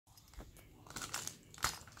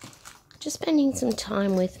Just spending some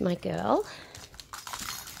time with my girl.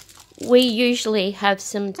 We usually have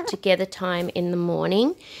some together time in the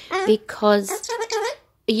morning because,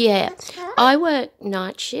 yeah, I work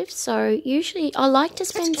night shift, so usually I like to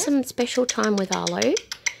spend some special time with Arlo,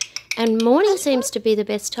 and morning seems to be the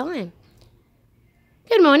best time.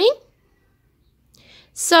 Good morning.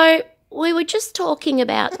 So we were just talking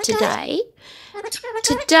about today.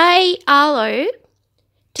 Today, Arlo,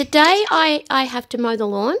 I have to mow the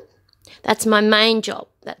lawn. That's my main job.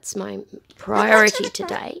 That's my priority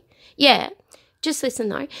today. Yeah, just listen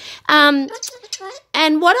though. And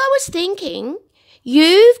what I was thinking,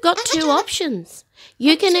 you've got two options.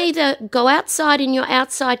 You can either go outside in your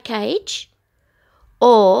outside cage,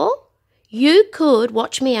 or you could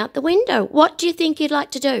watch me out the window. What do you think you'd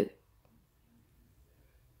like to do?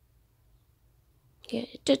 Yeah,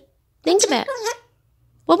 just think about it.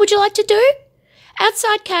 What would you like to do?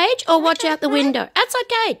 Outside cage or watch out the window? Outside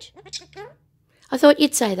cage. I thought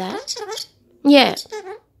you'd say that. Yeah,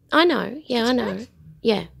 I know. Yeah, I know.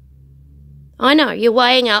 Yeah, I know. You're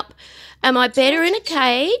weighing up. Am I better in a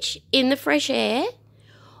cage in the fresh air,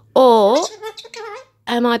 or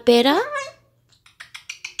am I better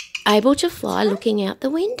able to fly looking out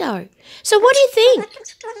the window? So what do you think?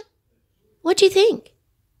 What do you think?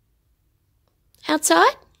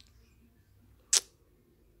 Outside?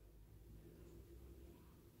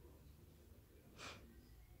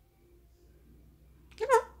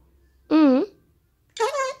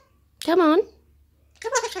 Come on.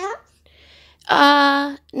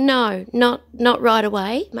 No, not right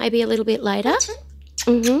away. Maybe a little bit later.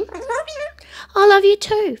 I love you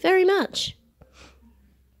too, very much.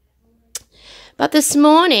 But this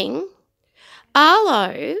morning,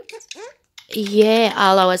 Arlo, yeah,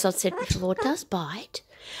 Arlo, as I've said before, does bite.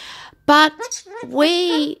 But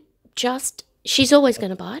she's always going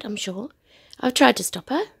to bite, I'm sure. I've tried to stop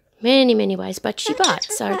her many ways, but she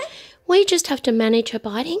bites. So we just have to manage her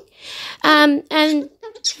biting. And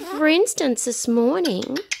for instance, this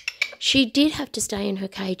morning, she did have to stay in her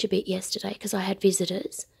cage a bit yesterday because I had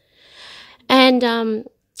visitors. And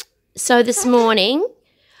so this morning,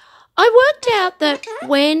 I worked out that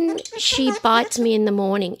when she bites me in the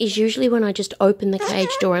morning is usually when I just open the cage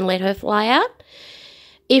door and let her fly out.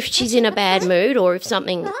 If she's in a bad mood or if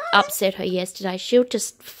something upset her yesterday, she'll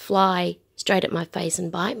just fly straight at my face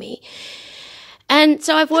and bite me. And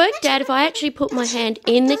so I've worked out if I actually put my hand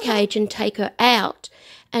in the cage and take her out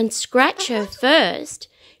and scratch her first,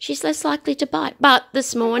 she's less likely to bite. But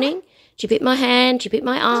this morning, she bit my hand, she bit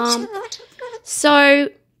my arm. So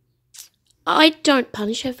I don't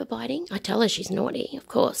punish her for biting. I tell her she's naughty, of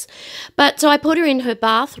course. But so I put her in her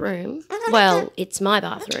bathroom. Well, it's my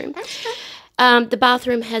bathroom. The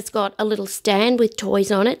bathroom has got a little stand with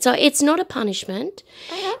toys on it. So it's not a punishment.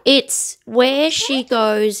 It's where she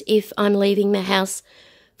goes if I'm leaving the house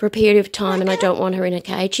for a period of time and I don't want her in a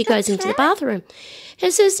cage. She goes into the bathroom.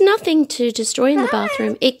 And so there's nothing to destroy in the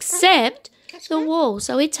bathroom except the wall.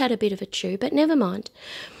 So it's had a bit of a chew, but never mind.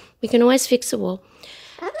 We can always fix the wall.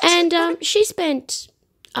 And she spent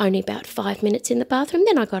only about 5 minutes in the bathroom.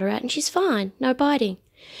 Then I got her out and she's fine. No biting.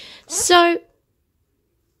 So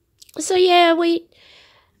yeah,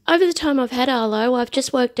 over the time I've had Arlo, I've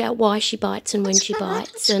just worked out why she bites and when she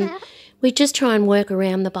bites. And we just try and work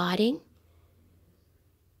around the biting.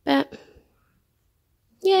 But,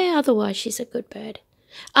 yeah, otherwise she's a good bird.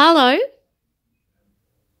 Arlo?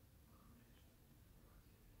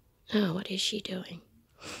 Oh, what is she doing?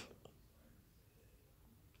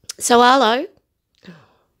 So, Arlo? Oh,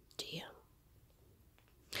 dear.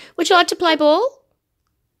 Would you like to play ball?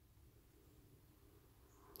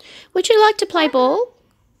 Would you like to play ball?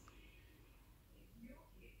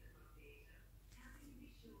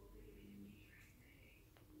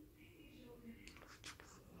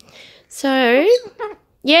 So,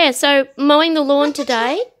 yeah, so mowing the lawn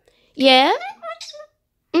today. Yeah?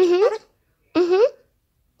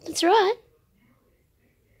 That's right.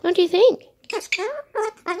 What do you think?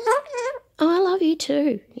 Oh, I love you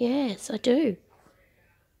too. Yes, I do.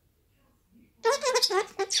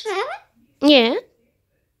 Yeah.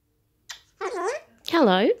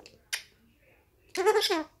 Hello.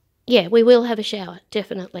 Yeah, we will have a shower,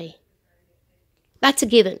 definitely. That's a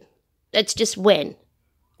given. That's just when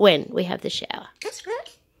we have the shower.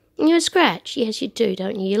 You scratch? Yes, you do,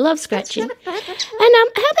 don't you? You love scratching. And how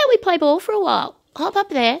about we play ball for a while? Hop up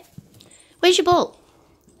there. Where's your ball?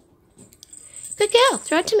 Good girl.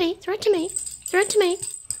 Throw it to me. Throw it to me. Throw it to me.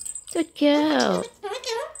 Good girl.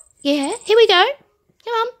 Yeah, here we go.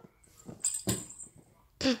 Come on.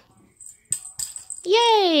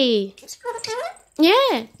 Yay!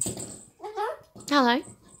 Yeah. Hello.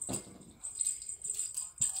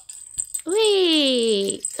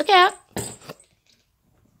 Whee! Look out.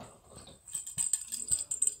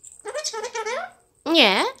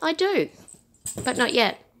 Yeah, I do. But not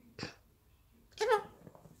yet.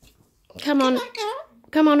 Come on.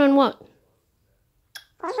 Come on what?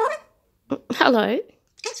 Hello?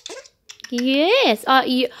 Yes,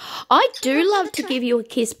 I do love to give you a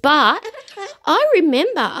kiss, but I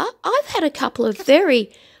remember I've had a couple of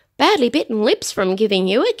very badly bitten lips from giving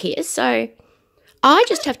you a kiss, so I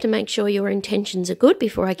just have to make sure your intentions are good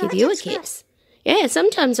before I give you a kiss. Yeah,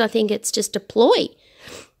 sometimes I think it's just a ploy.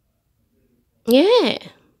 Yeah.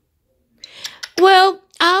 Well,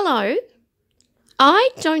 Arlo, I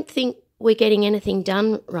don't think we're getting anything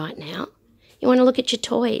done right now. You want to look at your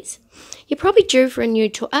toys. You're probably due for a new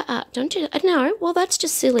toy. Don't you? No, well, that's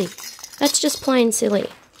just silly. That's just plain silly.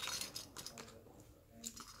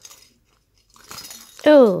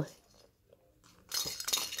 Oh.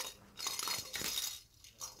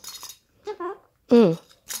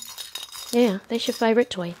 Yeah, there's your favourite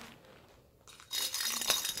toy.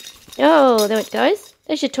 Oh, there it goes.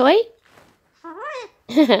 There's your toy.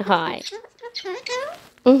 Hi.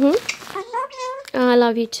 Oh, I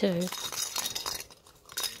love you too.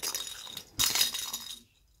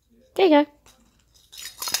 There you go.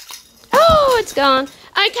 Oh, it's gone.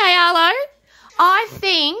 Okay, Arlo. I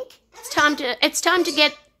think it's time to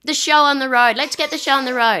get the show on the road. Let's get the show on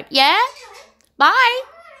the road. Yeah? Bye.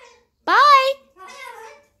 Bye.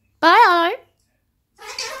 Bye, Arlo.